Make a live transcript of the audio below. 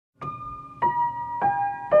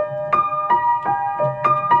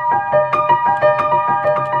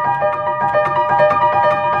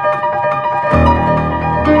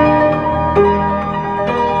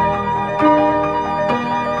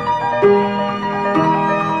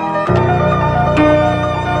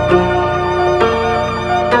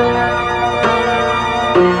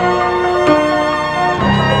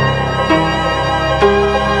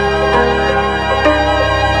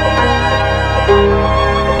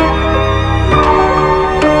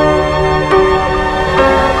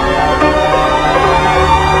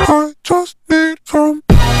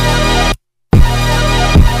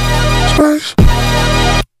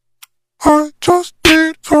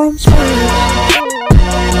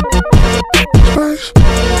space.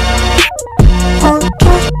 I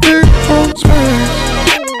just need some space.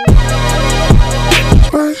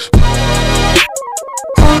 Space.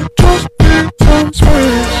 I just need some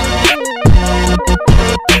space.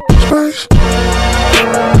 Space.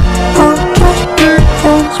 I just need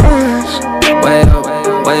some space. Way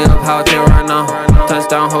up, how I feel right now.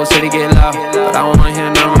 Touchdown, whole city get loud, but I don't wanna hear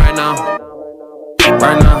nothing right now.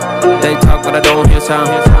 Right now, they talk but I don't hear sound.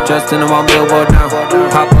 Just in them on Billboard now.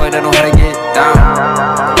 Pop boy, they know how to get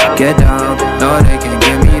down. Get down, no they can't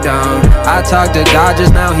get me down. I talked to God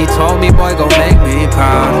just now, he told me boy gon' make me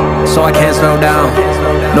proud. So I can't slow down,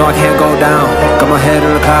 no I can't go down. Got my head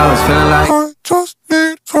in the clouds, feeling like I just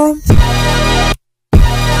need some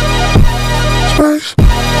space.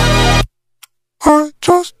 I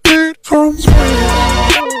just need some space.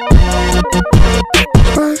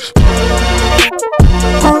 Space.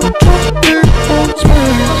 I just need some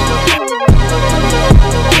space.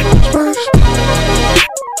 Space.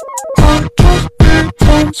 I just need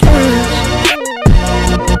some space.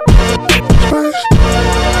 Space.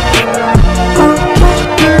 I just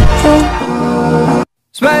need some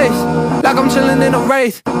space, like I'm chillin' in a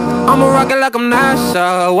Wraith. I'ma rock it like I'm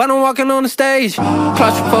NASA when I'm walking on the stage.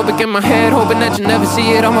 Claustrophobic in my head, hoping that you never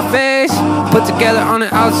see it on my face. Put together on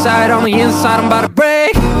the outside, on the inside I'm about to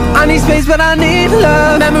break. I need space but I need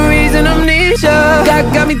love, memories and amnesia.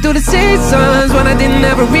 God got me through the seasons when I didn't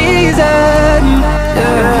have a reason.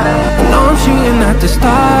 Yeah. I know I'm shooting at the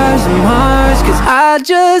stars and Mars, cause I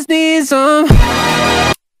just need some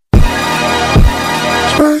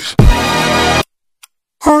space.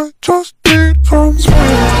 I just need some space.